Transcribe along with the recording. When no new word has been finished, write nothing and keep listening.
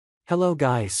Hello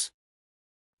guys.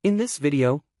 In this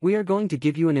video, we are going to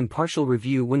give you an impartial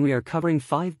review when we are covering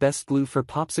 5 best glue for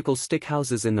popsicle stick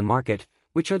houses in the market,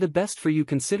 which are the best for you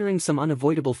considering some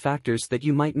unavoidable factors that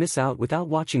you might miss out without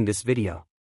watching this video.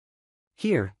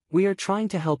 Here, we are trying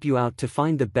to help you out to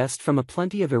find the best from a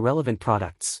plenty of irrelevant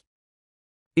products.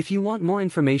 If you want more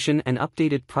information and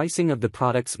updated pricing of the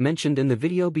products mentioned in the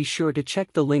video, be sure to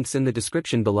check the links in the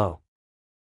description below.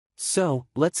 So,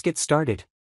 let's get started.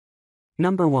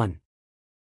 Number 1.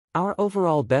 Our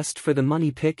overall best for the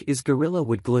money pick is Gorilla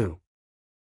Wood Glue.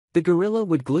 The Gorilla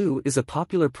Wood Glue is a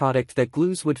popular product that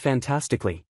glues wood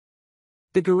fantastically.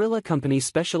 The Gorilla company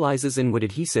specializes in wood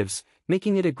adhesives,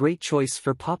 making it a great choice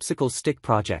for popsicle stick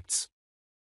projects.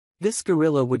 This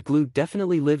Gorilla Wood Glue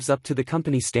definitely lives up to the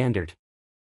company standard.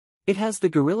 It has the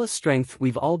Gorilla strength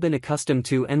we've all been accustomed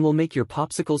to and will make your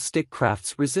popsicle stick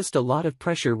crafts resist a lot of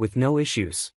pressure with no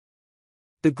issues.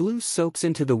 The glue soaks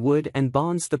into the wood and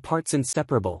bonds the parts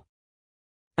inseparable.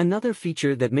 Another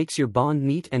feature that makes your bond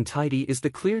neat and tidy is the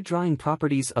clear drying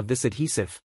properties of this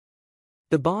adhesive.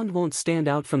 The bond won't stand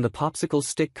out from the popsicle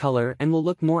stick color and will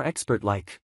look more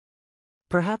expert-like.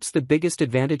 Perhaps the biggest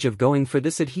advantage of going for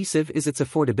this adhesive is its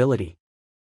affordability.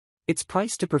 Its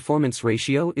price-to-performance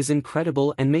ratio is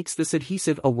incredible and makes this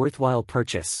adhesive a worthwhile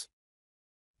purchase.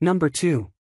 Number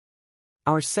 2.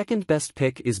 Our second best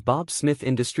pick is Bob Smith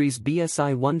Industries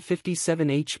BSI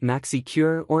 157H Maxi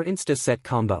Cure or Insta-Set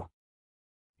Combo.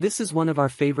 This is one of our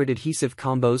favorite adhesive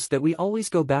combos that we always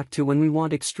go back to when we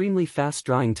want extremely fast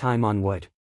drying time on wood.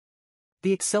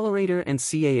 The Accelerator and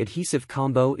CA adhesive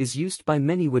combo is used by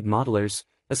many wood modelers,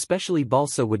 especially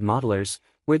balsa wood modelers,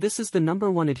 where this is the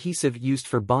 #1 adhesive used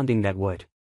for bonding that wood.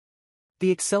 The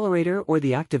Accelerator or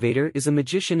the Activator is a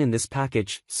magician in this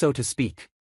package, so to speak.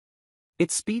 It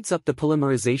speeds up the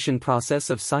polymerization process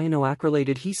of cyanoacrylate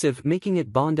adhesive, making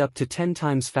it bond up to 10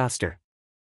 times faster.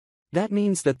 That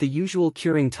means that the usual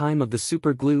curing time of the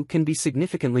super glue can be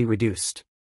significantly reduced.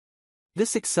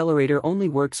 This accelerator only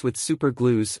works with super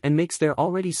glues and makes their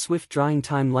already swift drying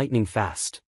time lightning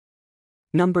fast.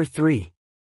 Number 3.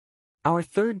 Our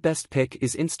third best pick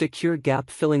is Insta-Cure Gap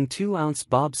Filling 2-ounce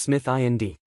Bob Smith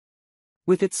IND.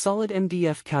 With its solid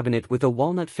MDF cabinet with a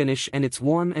walnut finish and its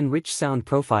warm and rich sound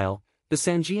profile, the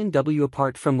Sangean W.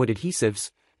 Apart from wood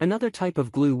adhesives, another type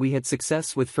of glue we had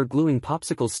success with for gluing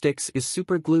popsicle sticks is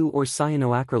super glue or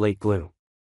cyanoacrylate glue.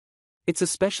 It's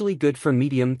especially good for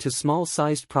medium to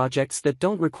small-sized projects that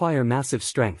don't require massive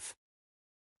strength.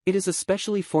 It is a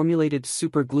specially formulated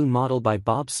super glue model by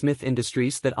Bob Smith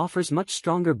Industries that offers much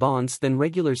stronger bonds than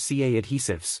regular CA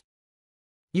adhesives.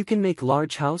 You can make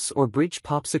large house or bridge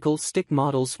popsicle stick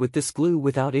models with this glue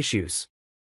without issues.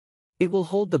 It will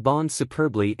hold the bond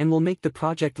superbly and will make the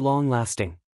project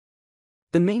long-lasting.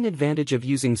 The main advantage of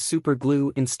using super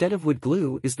glue instead of wood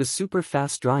glue is the super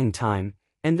fast drying time,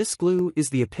 and this glue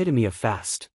is the epitome of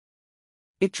fast.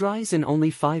 It dries in only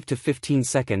 5 to 15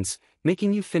 seconds,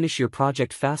 making you finish your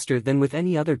project faster than with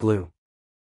any other glue.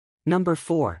 Number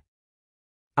 4.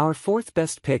 Our fourth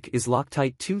best pick is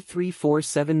Loctite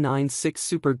 234796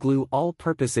 Super Glue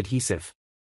All-Purpose Adhesive.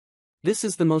 This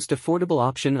is the most affordable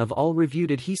option of all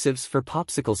reviewed adhesives for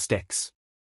popsicle sticks.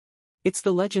 It's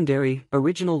the legendary,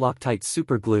 original Loctite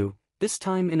Super Glue, this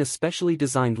time in a specially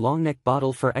designed long-neck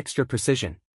bottle for extra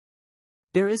precision.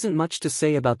 There isn't much to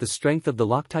say about the strength of the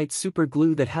Loctite Super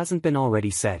Glue that hasn't been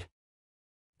already said.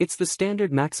 It's the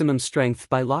standard maximum strength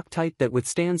by Loctite that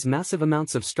withstands massive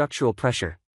amounts of structural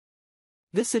pressure.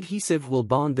 This adhesive will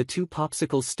bond the two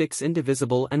popsicle sticks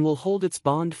indivisible and will hold its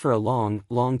bond for a long,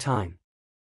 long time.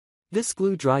 This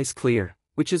glue dries clear,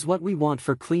 which is what we want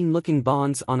for clean-looking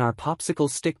bonds on our popsicle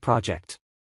stick project.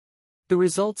 The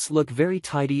results look very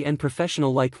tidy and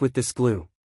professional-like with this glue.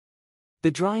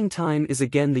 The drying time is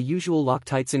again the usual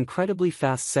Loctite's incredibly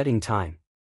fast setting time.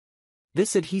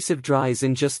 This adhesive dries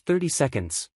in just 30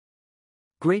 seconds.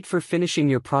 Great for finishing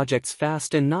your projects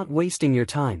fast and not wasting your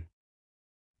time.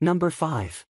 Number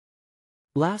 5.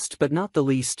 Last but not the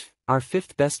least, our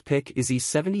fifth best pick is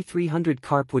E7300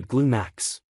 Carp Wood Glue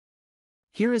Max.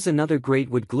 Here is another great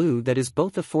wood glue that is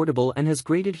both affordable and has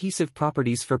great adhesive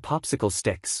properties for popsicle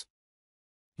sticks.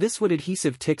 This wood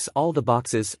adhesive ticks all the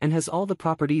boxes and has all the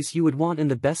properties you would want in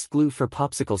the best glue for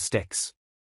popsicle sticks.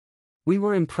 We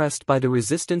were impressed by the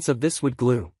resistance of this wood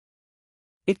glue.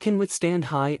 It can withstand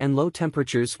high and low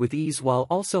temperatures with ease while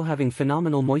also having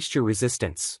phenomenal moisture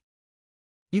resistance.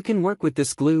 You can work with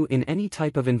this glue in any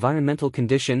type of environmental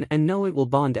condition and know it will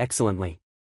bond excellently.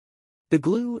 The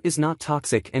glue is not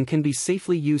toxic and can be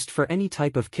safely used for any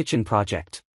type of kitchen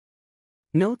project.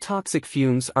 No toxic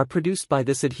fumes are produced by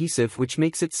this adhesive, which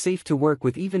makes it safe to work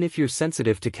with even if you're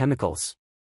sensitive to chemicals.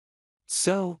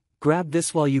 So, grab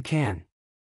this while you can.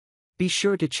 Be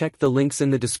sure to check the links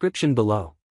in the description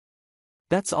below.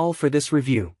 That's all for this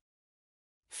review.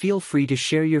 Feel free to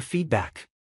share your feedback.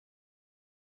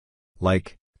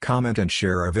 Like, comment and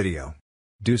share our video.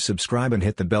 Do subscribe and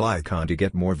hit the bell icon to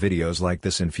get more videos like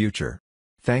this in future.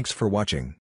 Thanks for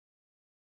watching.